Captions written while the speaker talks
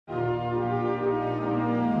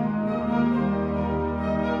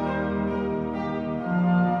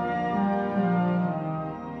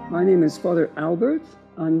My name is Father Albert.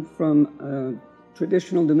 I'm from a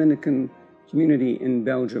traditional Dominican community in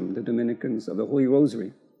Belgium, the Dominicans of the Holy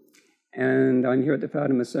Rosary. And I'm here at the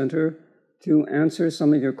Fatima Center to answer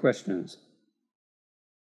some of your questions.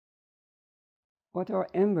 What are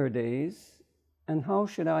Ember days and how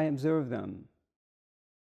should I observe them?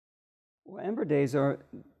 Well, Ember days are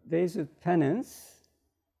days of penance,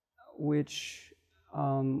 which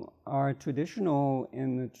are traditional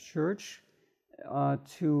in the Church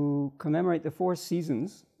to commemorate the 4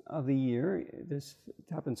 seasons of the year. This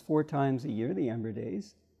happens 4 times a year, the Ember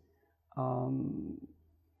days. And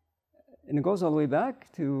it goes all the way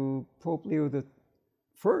back to Pope Leo I,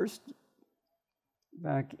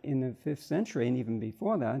 back in the 5th century, and even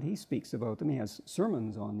before that. He speaks about them. He has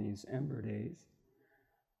sermons on these Ember days.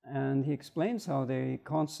 And he explains how they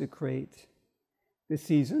consecrate the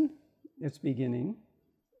season, its beginning,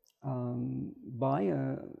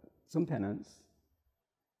 by some penance.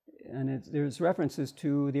 And there's references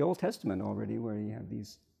to the Old Testament already, where you have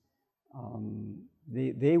these,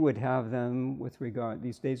 they would have them with regard,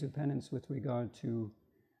 these days of penance with regard to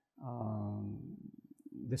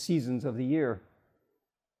the seasons of the year.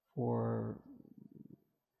 For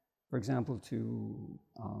example, to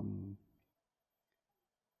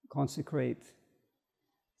consecrate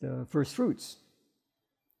the first fruits.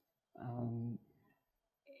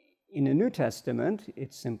 In the New Testament,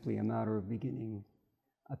 it's simply a matter of beginning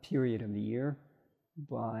a period of the year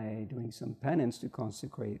by doing some penance to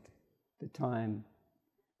consecrate the time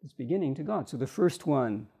that's beginning to God. So the first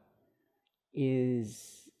one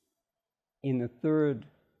is in the 3rd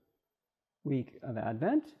week of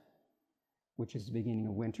Advent, which is the beginning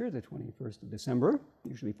of winter, the 21st of December,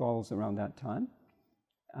 usually falls around that time.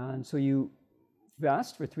 And so you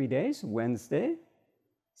fast for 3 days, Wednesday,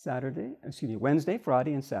 Friday,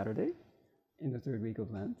 and Saturday in the 3rd week of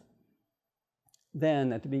Lent.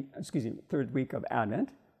 Then at the 3rd week of Advent.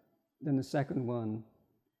 Then the second one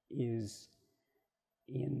is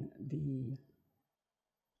in the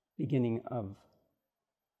beginning of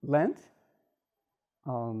Lent,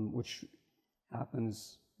 which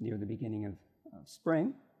happens near the beginning of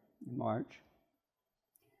spring, in March.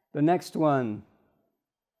 The next one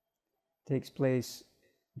takes place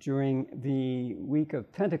during the week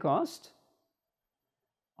of Pentecost,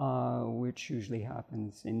 which usually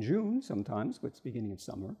happens in June sometimes, but it's beginning of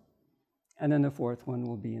summer. And then the 4th one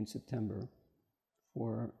will be in September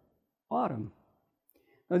for autumn.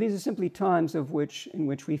 Now these are simply times in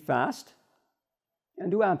which we fast and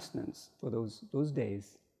do abstinence for those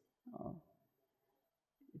days.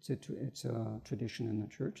 It's a tradition in the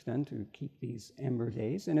Church then to keep these Ember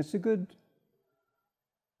days, and it's a good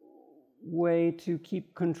way to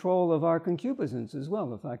keep control of our concupiscence as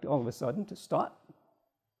well. In fact, all of a sudden to stop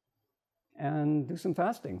and do some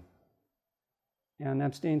fasting and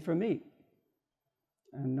abstain from meat,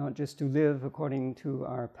 and not just to live according to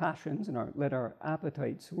our passions and let our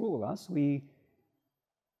appetites rule us. We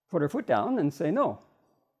put our foot down and say no.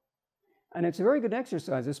 And it's a very good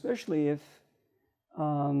exercise, especially if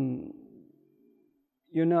you're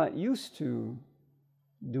not used to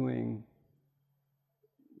doing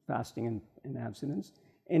fasting and abstinence.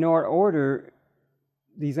 In our order,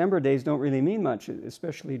 these Ember days don't really mean much,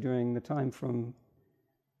 especially during the time from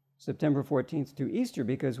September 14th to Easter,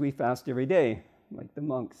 because we fast every day, like the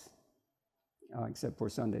monks, except for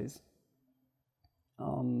Sundays.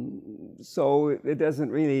 So it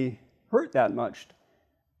doesn't really hurt that much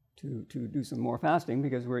to do some more fasting,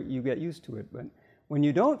 because you get used to it. But when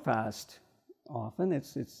you don't fast often,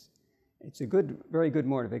 it's a very good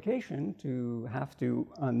mortification to have to,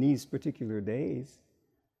 on these particular days,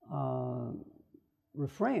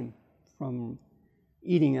 refrain from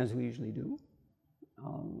eating as we usually do,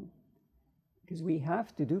 because we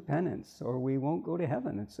have to do penance or we won't go to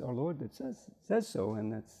heaven. It's our Lord that says so,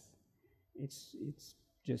 and it's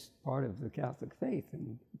just part of the Catholic faith,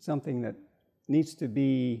 and it's something that needs to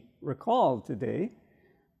be recalled today.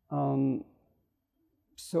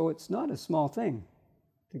 So it's not a small thing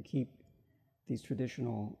to keep these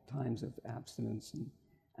traditional times of abstinence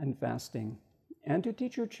and fasting, and to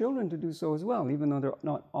teach your children to do so as well, even though they're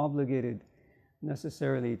not obligated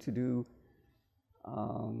necessarily to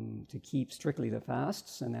keep strictly the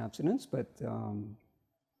fasts and abstinence, but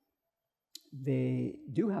they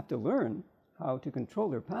do have to learn how to control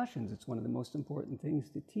their passions. It's one of the most important things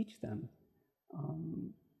to teach them.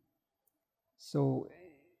 So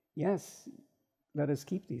yes, let us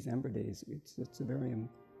keep these Ember days. It's a very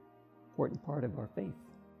important part of our faith.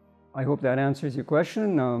 I hope that answers your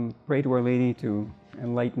question. Pray to Our Lady to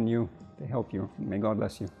enlighten you, to help you. May God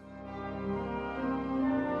bless you.